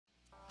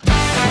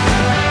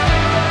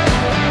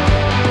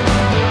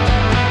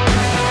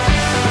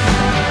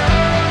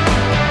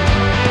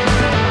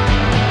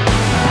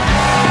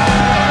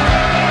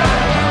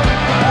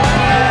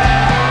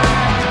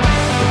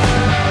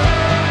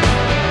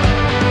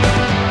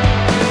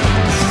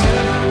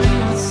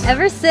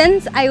Ever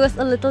since I was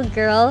a little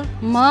girl,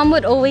 Mom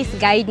would always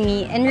guide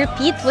me and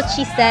repeat what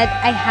she said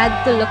I had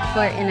to look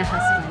for in a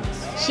husband.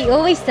 She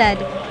always said,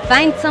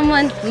 find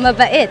someone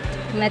mabait,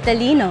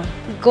 matalino,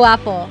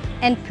 guapo,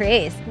 and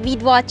praise.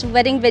 We'd watch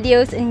wedding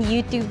videos on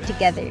YouTube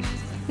together.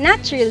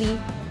 Naturally,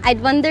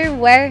 I'd wonder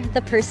where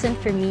the person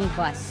for me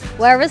was.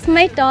 Where was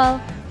my tall,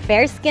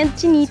 fair-skinned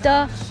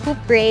chinito who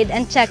prayed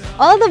and checked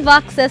all the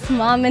boxes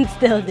Mom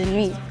instilled in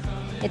me?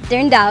 It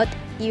turned out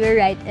you were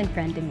right in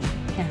front of me.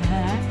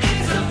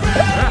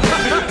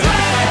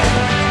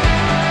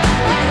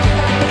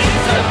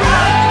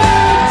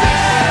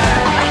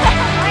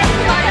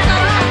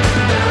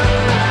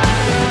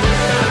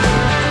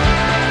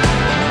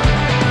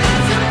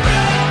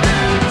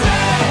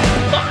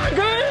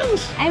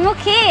 I'm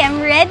okay,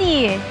 I'm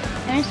ready.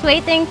 I'm just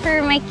waiting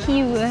for my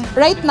cue.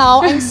 Right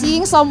now, I'm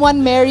seeing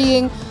someone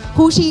marrying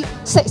who she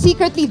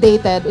secretly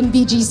dated in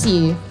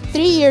BGC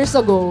 3 years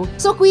ago.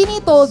 So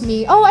Queenie told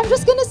me, oh, I'm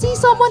just gonna see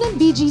someone in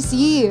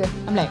BGC.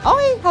 I'm like,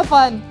 okay, have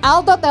fun.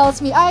 Aldo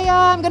tells me,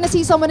 I'm gonna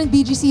see someone in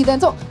BGC then.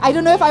 So I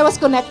don't know if I was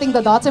connecting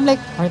the dots. I'm like,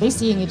 are they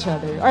seeing each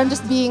other? Or I'm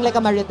just being like a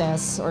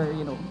marites or,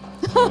 you know.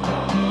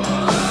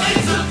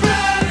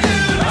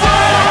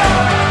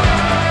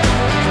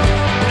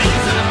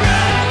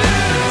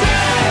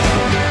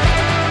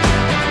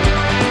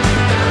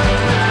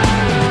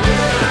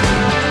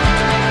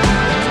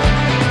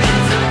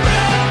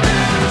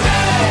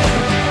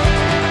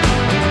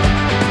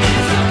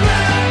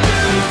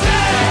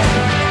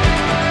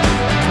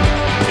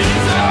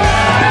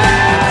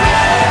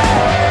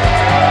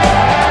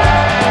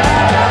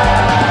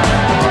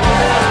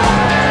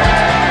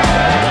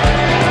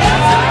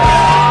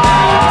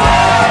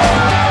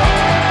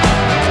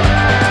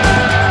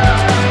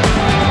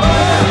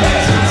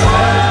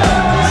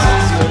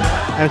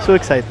 I'm so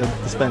excited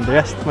to spend the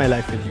rest of my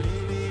life with you,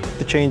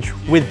 to change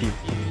with you.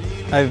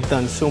 I've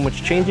done so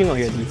much changing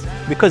already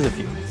because of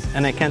you,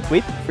 and I can't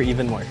wait for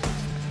even more.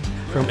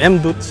 From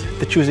M-Duts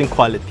to choosing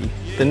quality,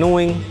 to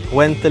knowing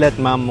when to let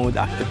mom mode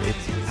activate,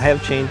 I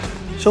have changed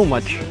so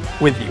much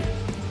with you,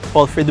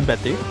 all for the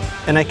better,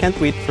 and I can't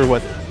wait for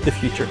what the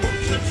future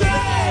holds.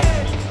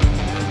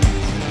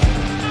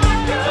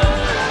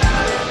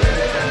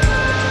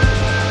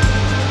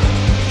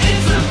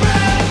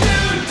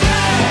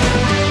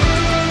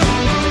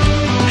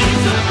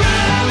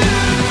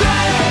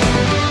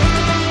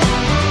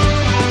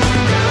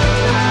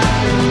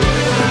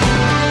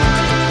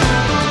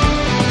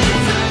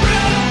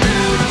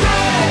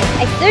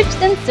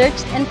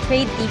 Searched and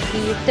prayed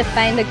deeply to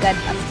find a good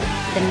husband.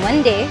 Then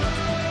one day,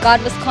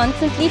 God was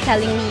constantly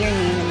telling me your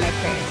name in my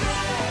prayers.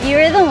 You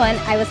were the one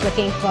I was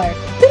looking for.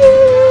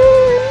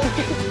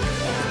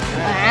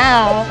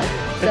 Wow!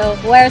 So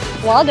where's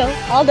Aldo?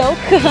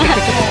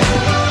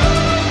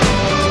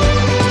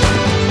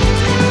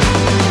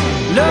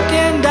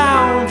 Looking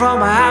down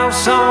from a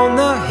house on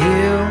the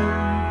hill,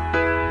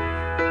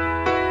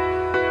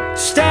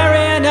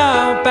 staring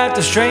up at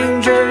the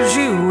strangers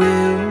you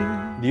will.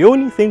 The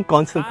only thing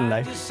constant in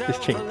life is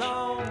change.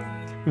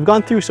 We've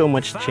gone through so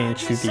much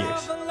change through the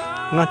years,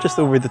 not just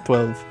over the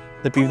 12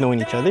 that we've known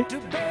each other,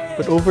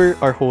 but over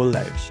our whole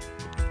lives.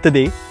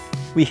 Today,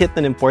 we hit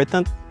an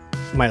important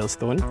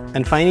milestone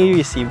and finally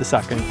receive the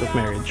sacrament of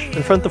marriage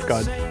in front of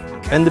God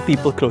and the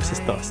people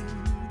closest to us.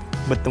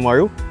 But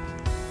tomorrow,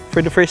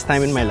 for the first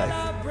time in my life,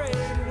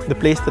 the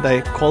place that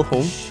I call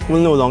home will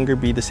no longer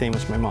be the same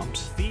as my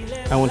mom's.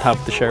 I won't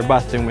have to share a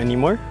bathroom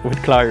anymore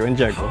with Claro and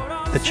Diego.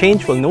 The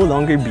change will no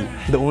longer be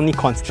the only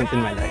constant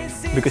in my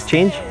life because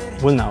change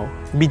will now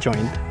be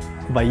joined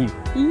by you.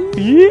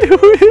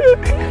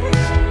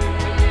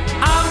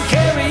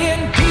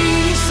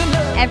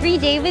 Every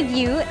day with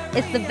you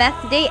is the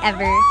best day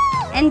ever.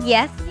 And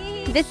yes,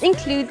 this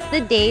includes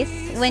the days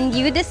when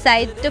you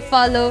decide to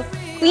follow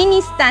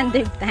Queenie's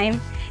standard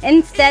time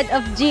instead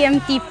of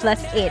GMT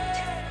 +8.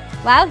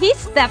 Wow, he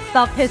stepped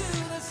up his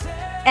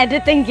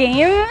editing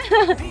game.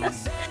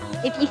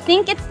 If you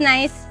think it's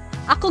nice,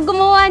 ako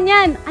gumawa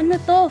niyan. Ano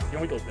to?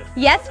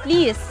 Yes,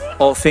 please.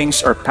 All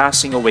things are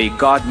passing away.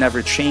 God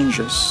never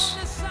changes.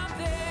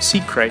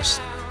 Seek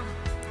Christ.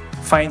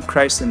 Find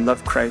Christ and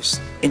love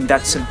Christ in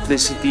that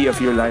simplicity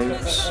of your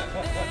lives.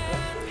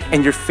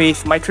 And your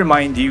faith might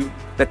remind you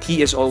that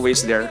He is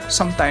always there,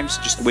 sometimes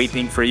just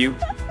waiting for you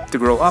to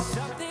grow up,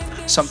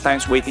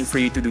 sometimes waiting for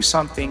you to do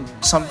something,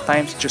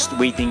 sometimes just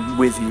waiting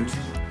with you.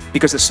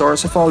 Because the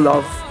source of all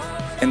love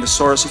and the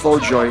source of all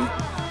joy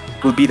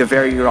will be the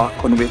very rock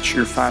on which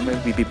your family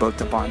will be built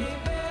upon.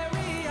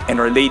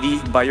 And Our Lady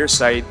by your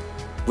side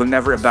will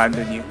never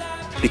abandon you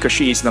because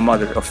she is the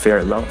mother of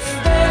fair love.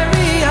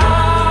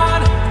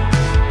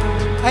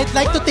 I'd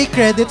like to take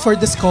credit for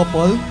this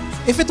couple.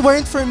 If it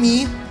weren't for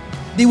me,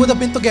 they would have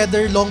been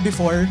together long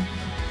before.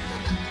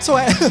 So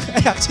I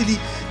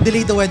actually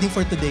delayed the wedding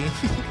for today.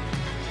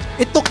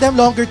 It took them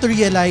longer to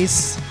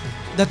realize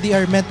that they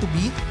are meant to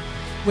be,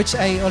 which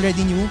I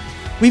already knew.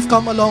 We've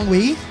come a long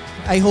way.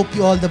 I hope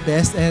you all the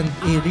best and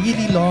a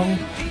really long,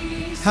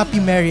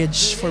 happy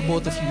marriage for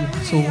both of you.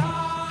 So,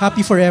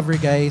 happy forever,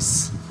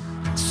 guys.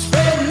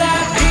 Spread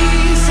that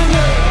peace in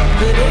your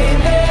It ain't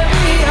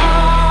very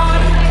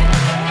hard,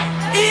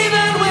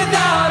 even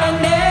without a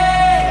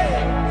name.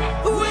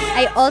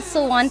 I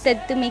also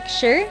wanted to make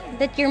sure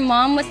that your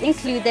mom was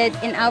included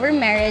in our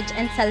marriage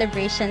and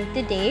celebration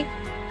today.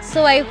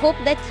 So I hope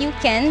that you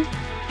can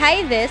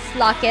tie this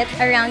locket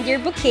around your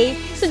bouquet,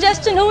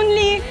 suggestion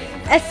only,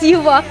 as you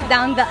walk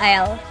down the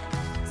aisle.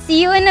 See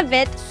you in a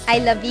bit. I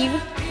love you.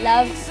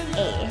 Love,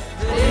 A.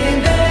 It ain't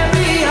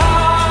very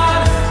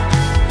hard,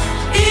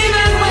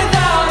 even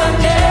without a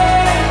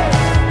name.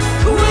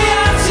 We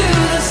are two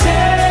the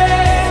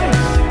same.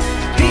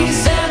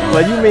 Peace and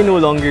While you may no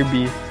longer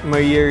be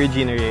Maria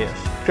Regina Reyes,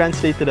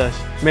 translated as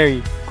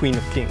Mary, Queen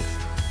of Kings,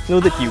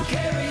 know that you,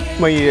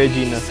 Maria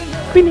Regina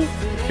Queenie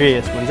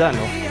Reyes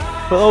Manzano,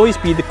 will always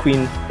be the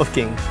Queen of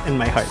Kings in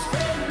my heart.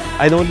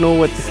 I don't know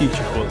what the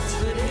future holds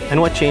and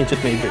what change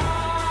it may bring,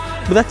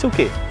 but that's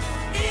okay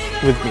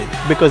with me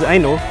because I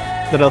know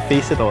that I'll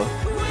face it all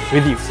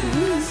with you.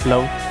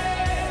 Love.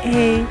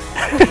 A.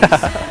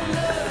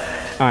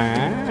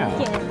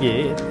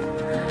 Yeah.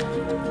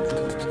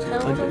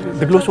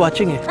 The glow's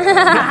watching eh.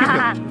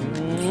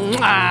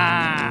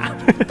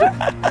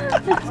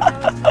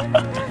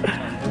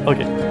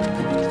 Okay.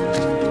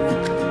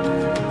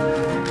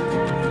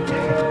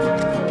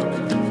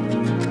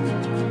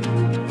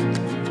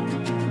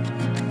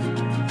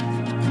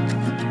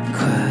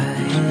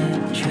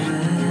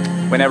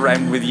 Whenever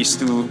I'm with these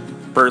two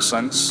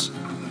persons,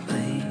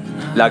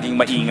 laging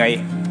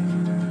maingay,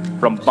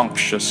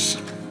 rambunctious.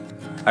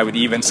 I would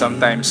even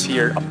sometimes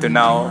hear, up to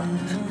now,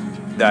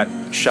 that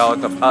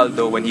shout of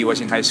Aldo when he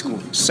was in high school,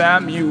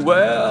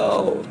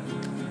 Samuel!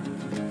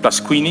 Plus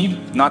Queenie,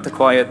 not a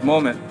quiet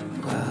moment.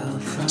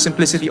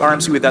 Simplicity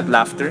arms you with that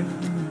laughter,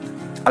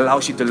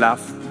 allows you to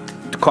laugh,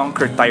 to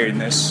conquer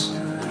tiredness,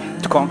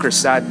 to conquer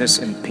sadness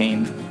and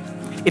pain.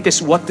 It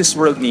is what this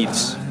world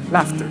needs,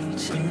 laughter.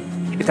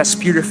 It has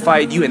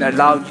purified you and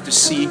allowed you to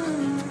see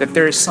that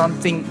there is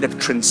something that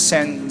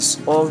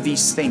transcends all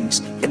these things,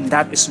 and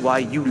that is why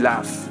you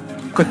laugh.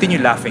 Continue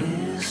laughing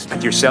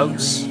at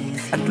yourselves,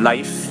 at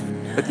life,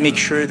 but make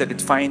sure that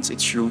it finds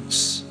its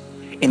roots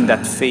in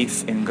that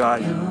faith in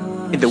God,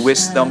 in the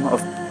wisdom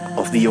of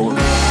the old.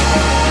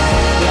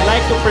 We'd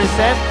like to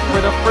present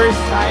for the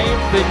first time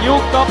the new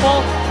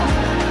couple,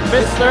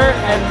 Mr.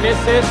 and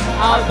Mrs.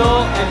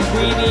 Aldo and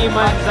Queenie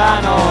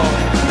Manzano.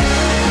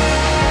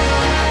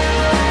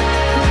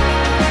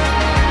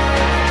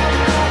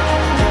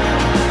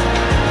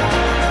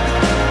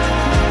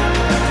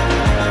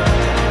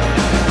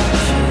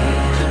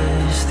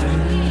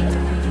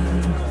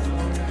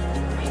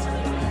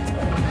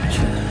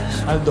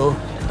 Aldo,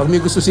 pag may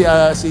gusto si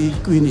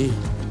Queenie,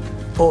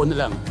 oo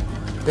na lang.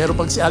 Pero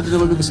pag si Aldo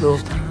naman may gusto,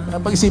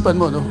 pag-isipan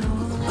mo, no?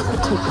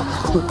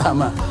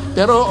 Tama.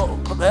 Pero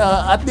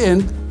at the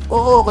end,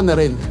 oo ko na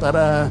rin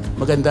para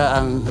maganda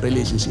ang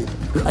relationship.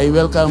 I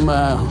welcome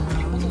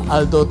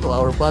Aldo to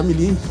our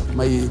family.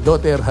 My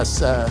daughter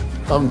has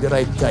found the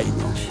right guy,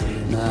 no?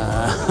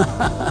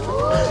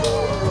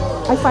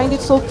 I find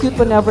it so cute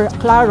whenever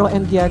Claro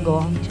and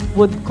Diego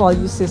would call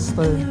you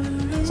sister.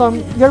 So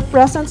your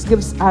presence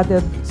gives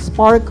added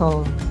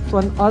sparkle to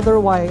an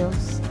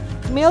otherwise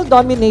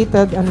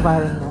male-dominated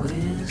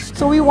environment.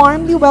 So we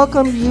warmly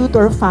welcome you to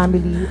our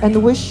family and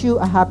wish you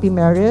a happy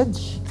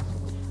marriage.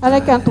 And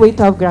I can't wait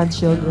to have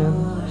grandchildren.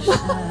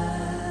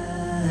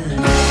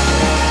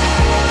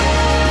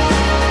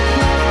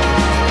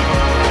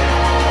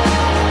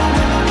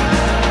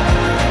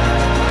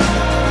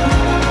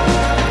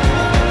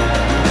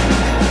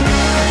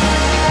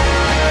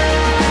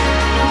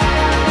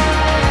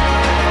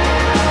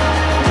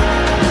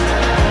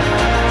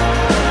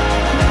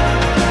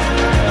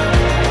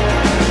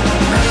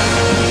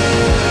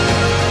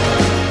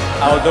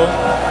 Aldo,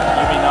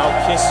 you may now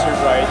kiss your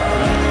bride,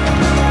 Queenie.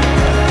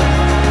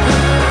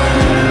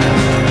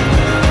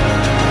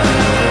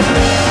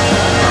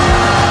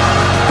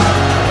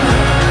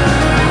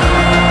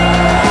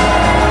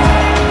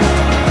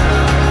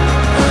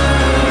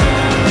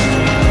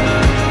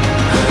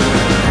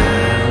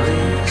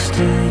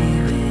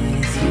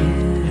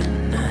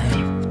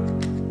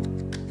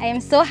 I am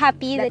so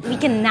happy that we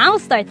can now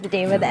start the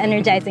day with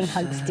energizing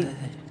hugs too.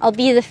 I'll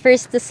be the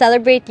first to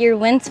celebrate your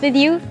wins with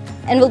you,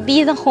 and will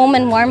be the home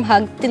and warm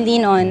hug to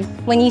lean on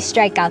when you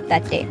strike out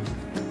that day.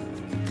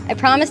 I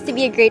promise to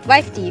be a great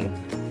wife to you.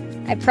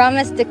 I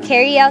promise to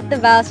carry out the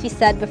vows we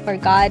said before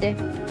God.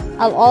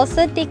 I'll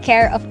also take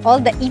care of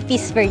all the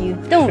EPs for you.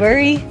 Don't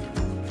worry.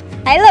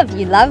 I love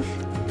you, love.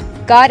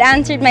 God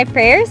answered my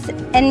prayers,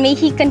 and may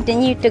He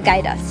continue to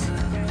guide us.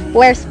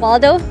 Where's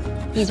Waldo?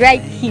 He's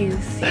right here.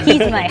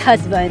 He's my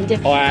husband.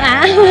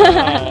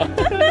 Wow.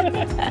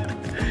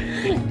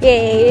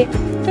 Yay.